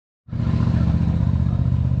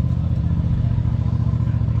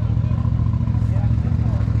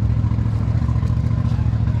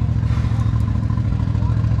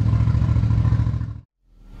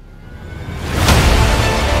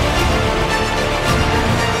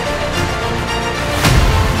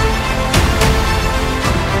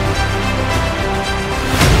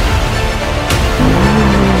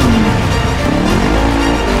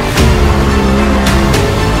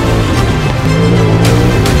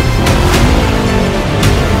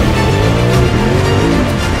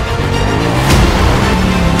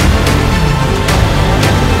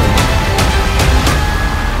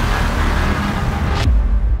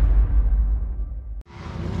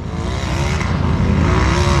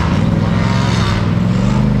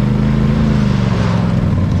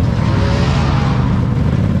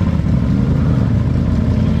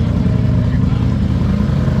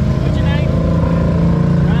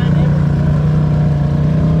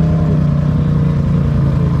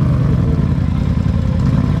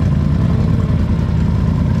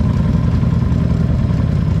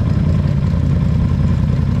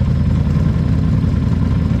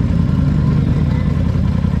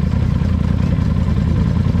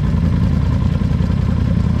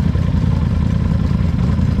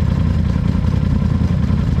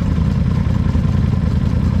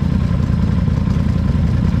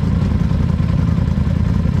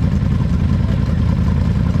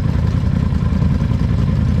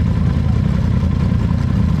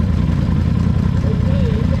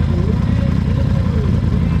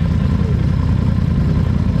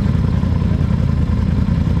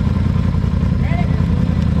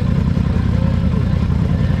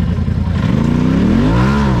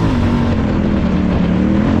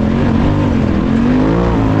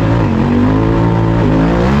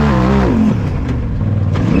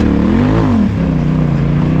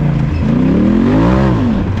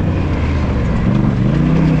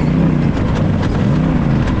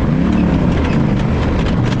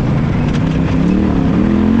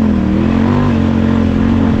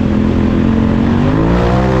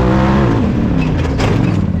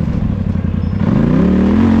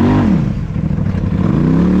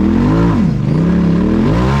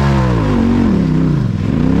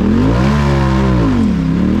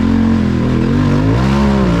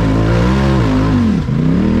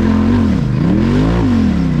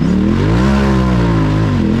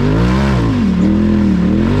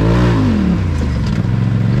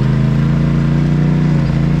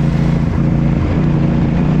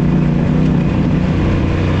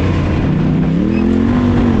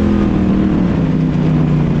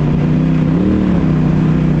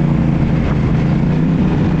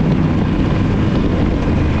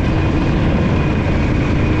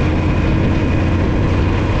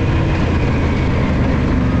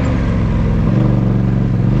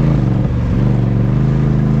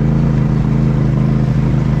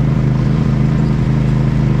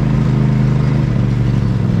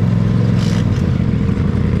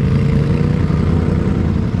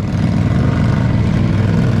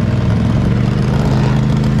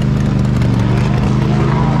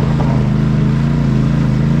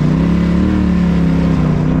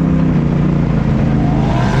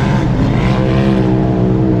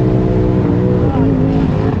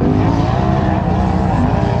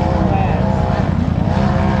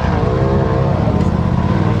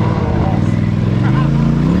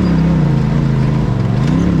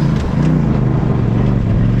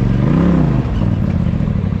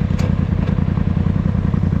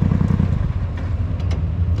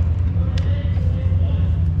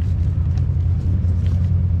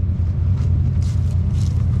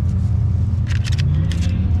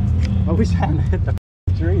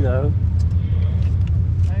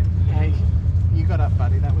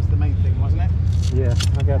was the main thing, wasn't it? Yeah,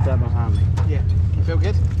 I got that behind me. Yeah. You feel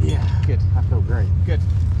good? Yeah. Good. I feel great. Good.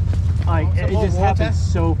 It just happened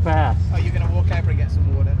so fast. Oh, you're going to walk over and get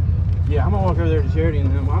some water? Yeah, I'm going to walk over there to Charity and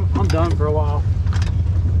then I'm done for a while.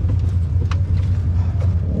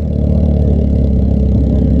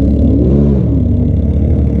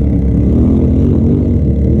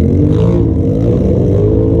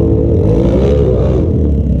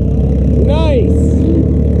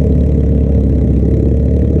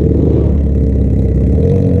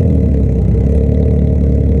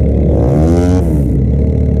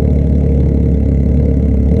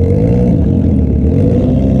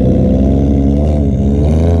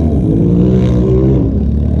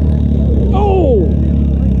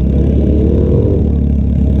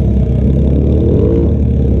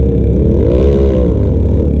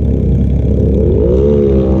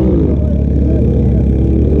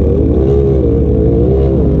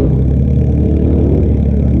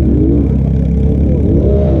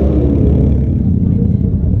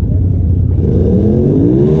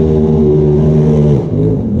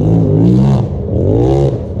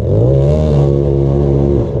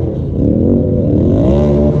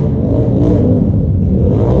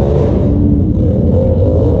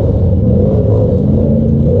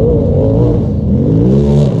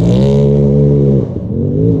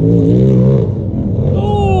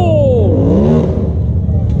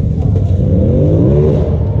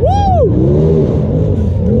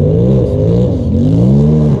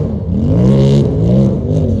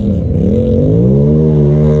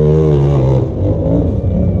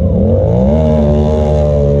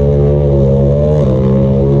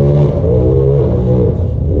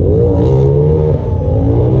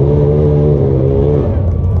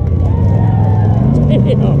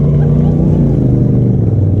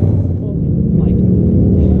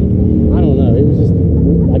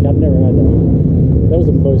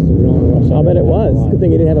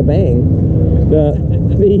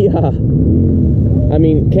 I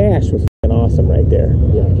mean, Cash was f***ing awesome right there.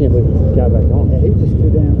 Yeah, I can't believe he got back on. Yeah, he just threw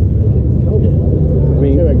down. I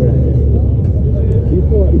mean,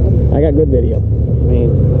 I got good video. I mean,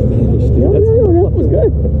 that was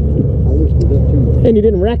good. I wish we did too. And you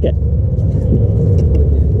didn't wreck it.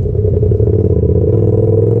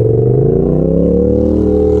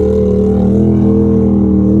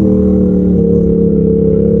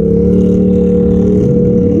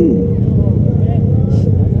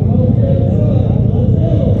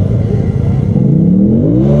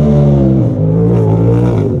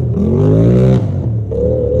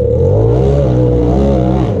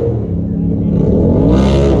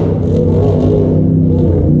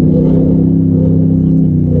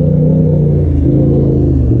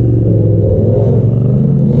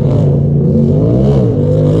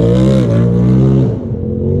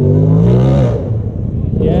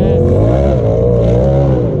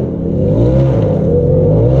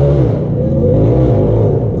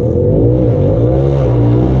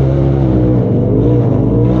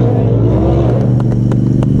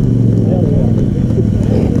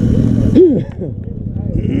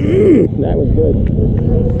 That was good.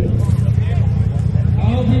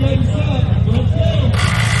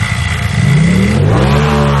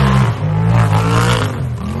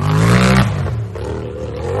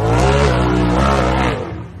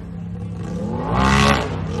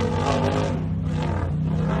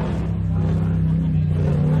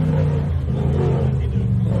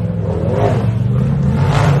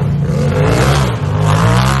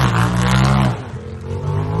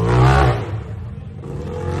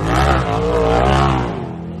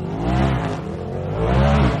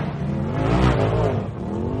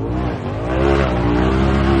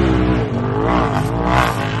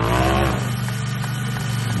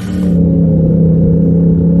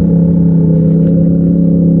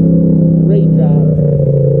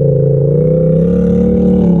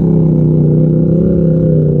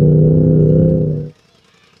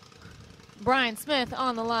 Smith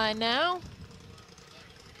on the line now.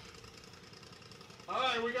 All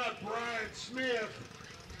right, we got Brian Smith.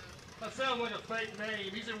 That sounds like a fake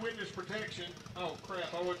name. He's in witness protection. Oh,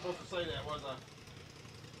 crap. I wasn't supposed to say that, was I?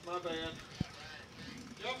 My bad.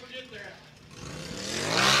 Don't forget that.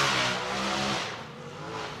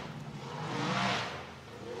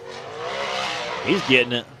 He's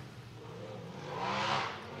getting it.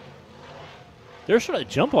 They're trying to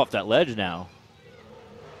jump off that ledge now.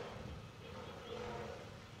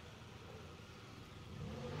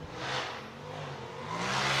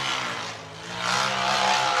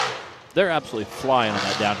 They're absolutely flying on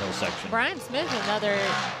that downhill section. Brian Smith, another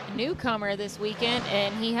newcomer this weekend,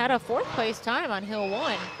 and he had a 4th place time on Hill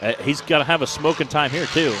 1. He's got to have a smoking time here,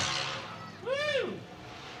 too. Woo!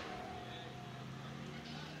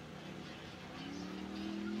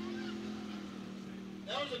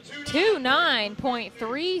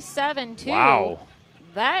 29.372. Wow.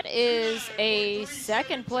 That is a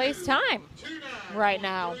second place time right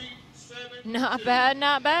now. Not bad,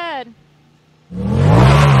 not bad.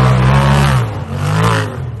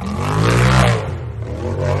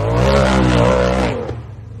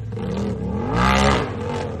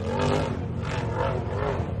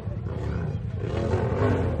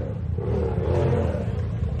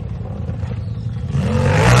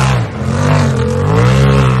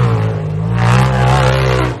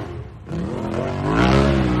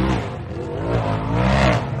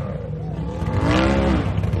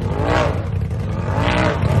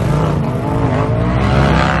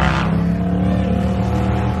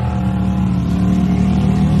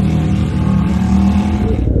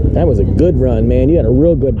 That was a good run, man. You had a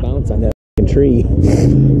real good bounce on that fucking tree.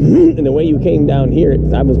 And the way you came down here,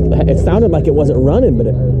 it sounded like it wasn't running, but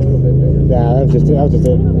it... Yeah, that was just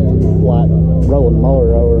it. Like rolling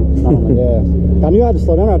mower over, not on the gas. I knew I had to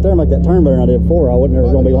slow down right there and make that turn better than I did before. I wasn't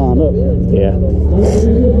ever going to be lined up. Yeah.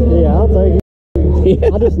 Yeah, I'll take it.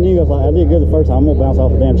 I just knew, I was like, I did good the first time. I'm going to bounce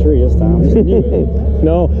off a damn tree this time. Just knew it.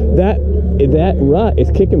 No, that rut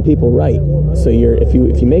is kicking people right. So if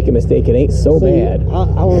you make a mistake, it ain't so bad.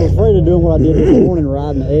 I was afraid of doing what I did this morning,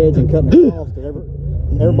 riding the edge and cutting across. Because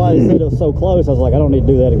everybody said it was so close. I was like, I don't need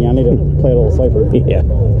to do that again. I need to play a little safer. Yeah.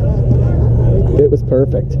 It was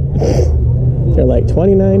perfect. They're like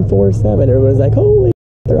 29.47. Everybody's like, holy,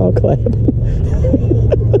 they're all clapping.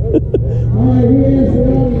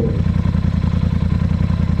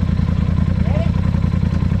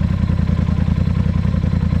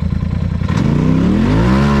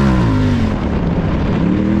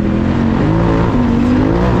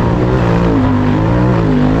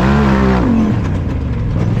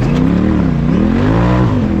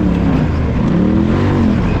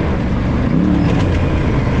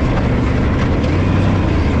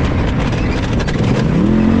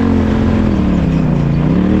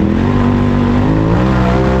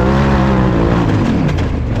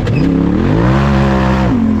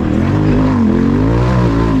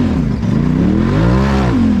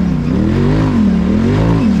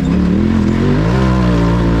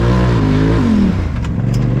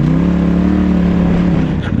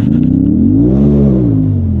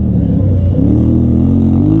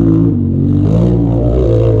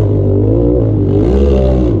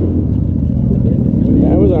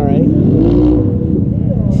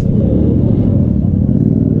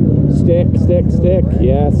 Stick,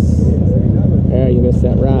 yes. There, you missed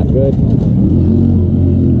that rot, good.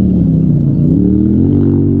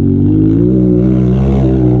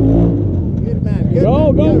 Good man. Good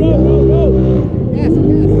Go, man. go. Yes,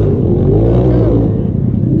 yes.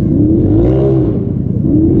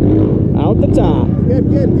 Out the top. Good.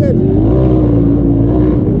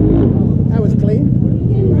 That was clean.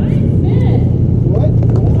 What?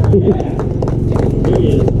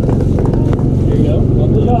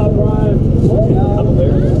 Good job, Brian. Oh,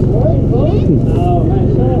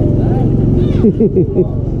 man. Man.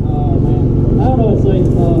 I don't know what to say.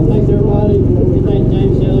 Thanks, everybody. We thank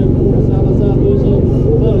James Sheller, South by South Lucia,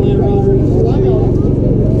 Little Land Riders.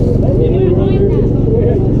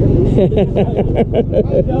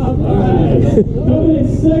 All right. Coming in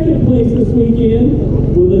second place this weekend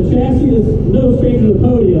with a chassis that's no stranger to the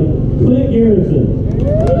podium, Clint Garrison.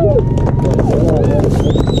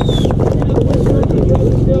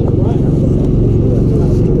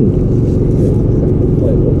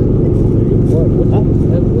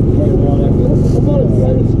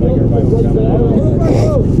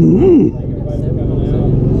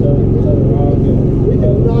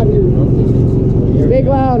 Speak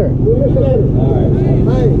louder.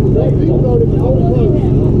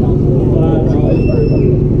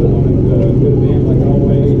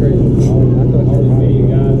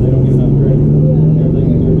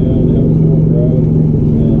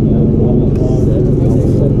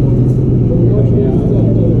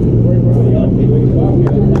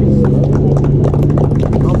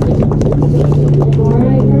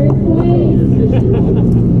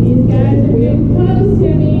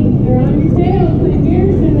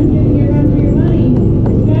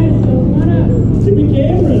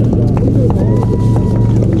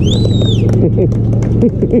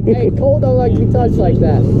 Hey, Cole don't like to be touched like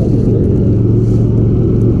that. Thanks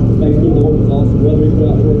to the Lord, it's awesome weather we put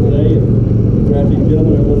out for today. We're happy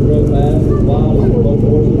gentlemen, everyone drove fast. It's wild, it's both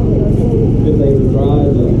horses. Good things to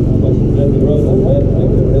drive. Much definitely rough on that.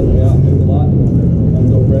 Thanks for helping me out. Thanks a lot. I'm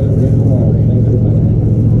so proud of you. Thanks everybody.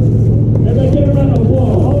 Everybody get a round of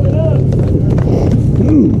applause. Hold it up.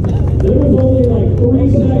 There was only like 3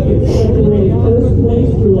 seconds separating first place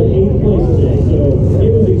through like 8th place today. So it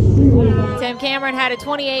was extremely Tim Cameron Cameron had a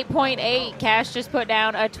 28.8. Cash just put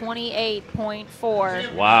down a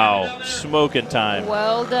 28.4. Wow, smoking time.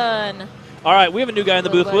 Well done. All right, we have a new guy in the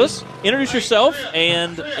booth with us. Introduce yourself,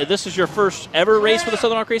 and this is your first ever race for the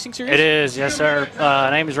Southern Arc Racing Series? It is, yes, sir.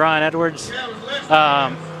 Name is Ryan Edwards.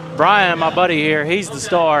 Brian, my buddy here, he's the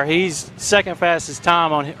star. He's second fastest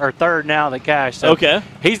time or third now that Cash. So okay.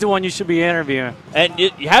 He's the one you should be interviewing. And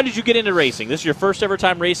how did you get into racing? This is your first ever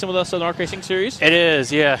time racing with us Southern Arc Racing Series? It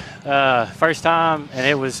is, yeah. First time, and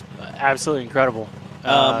it was absolutely incredible.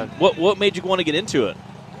 What made you want to get into it?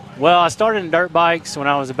 Well, I started in dirt bikes when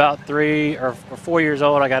I was about 3 or 4 years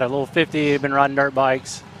old. I got a little 50. I've been riding dirt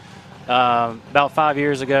bikes about 5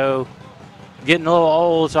 years ago. Getting a little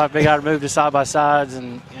old, so I figured I'd move to side-by-sides,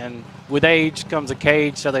 and with age comes a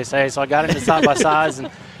cage, so they say. So I got into side-by-sides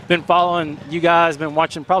and been following you guys, been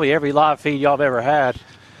watching probably every live feed y'all have ever had.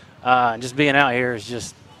 And just being out here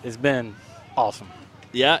it's been awesome.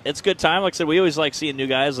 Yeah, it's a good time. Like I said, we always like seeing new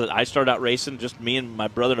guys. I started out racing, just me and my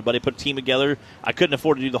brother and a buddy put a team together. I couldn't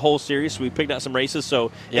afford to do the whole series, so we picked out some races.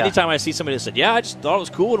 So anytime I see somebody that said, yeah, I just thought it was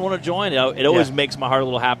cool and want to join, it always makes my heart a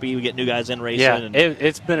little happy. We get new guys in racing. Yeah, and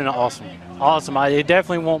it's been an awesome. It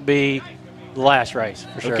definitely won't be the last race,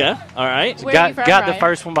 for sure. Okay, all right. Where are you from, got the Ryan?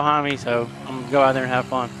 first one behind me, so I'm going to go out there and have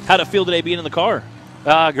fun. How'd it feel today being in the car?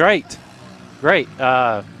 Great.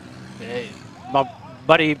 My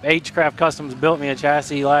buddy H-Craft Customs built me a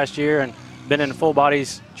chassis last year and been in full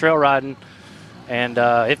bodies trail riding, and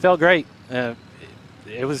it felt great.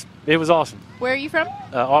 It was awesome. Where are you from?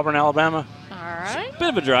 Auburn, Alabama. All right. Bit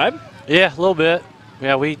of a drive. Yeah, a little bit.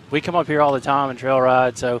 Yeah, we come up here all the time and trail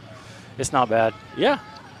ride, so it's not bad. Yeah.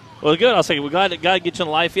 Well, good. I was thinking, we're glad to get you on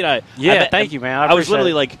the live feed. Thank you, man. I was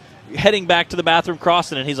literally it. like heading back to the bathroom,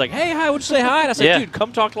 crossing, and he's like, hey, hi, would you say hi? And I said, dude,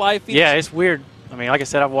 come talk to live feed. Yeah, it's weird. I mean, like I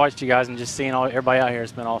said, I've watched you guys and just seeing everybody out here.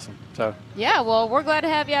 It's been awesome. So. Yeah, well, we're glad to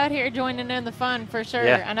have you out here joining in the fun for sure.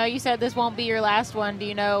 Yeah. I know you said this won't be your last one. Do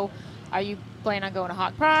you know, are you planning on going to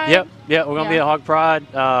Hawk Pride? Yep. Yeah, we're going to be at Hawk Pride.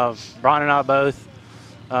 Brian and I both.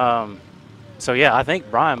 So, yeah, I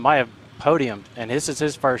think Brian might have podiumed, and this is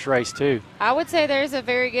his first race, too. I would say there's a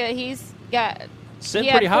very good – he's got –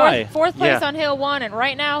 Sitting pretty high. Fourth place on Hill 1, and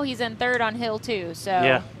right now he's in third on Hill 2. So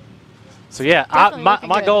yeah. So, yeah,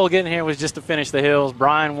 my goal of getting here was just to finish the hills.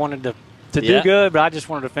 Brian wanted to do good, but I just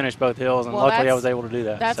wanted to finish both hills, and luckily I was able to do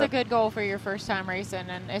that. That's a good goal for your first time racing,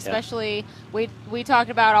 and especially we talked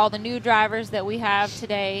about all the new drivers that we have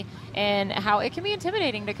today and how it can be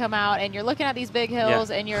intimidating to come out, and you're looking at these big hills,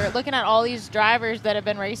 and you're looking at all these drivers that have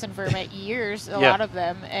been racing for years, a lot of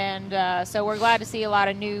them, and so we're glad to see a lot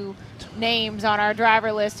of new names on our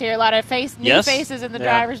driver list here, a lot of new faces in the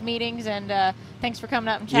drivers' meetings, and thanks for coming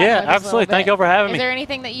up and chatting with us absolutely. Thank you for having me. Is there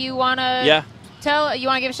anything that you want to you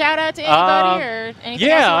want to give a shout out to anybody or anything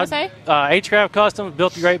else you want to say? H-Craft Customs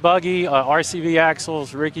built a great buggy. RCV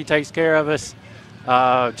axles. Ricky takes care of us.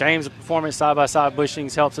 James Performance side-by-side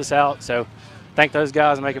bushings helps us out. So thank those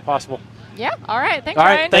guys and make it possible. Yeah. All right. Thanks, All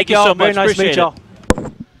right. Ryan. Thank you so much. Very nice to meet y'all.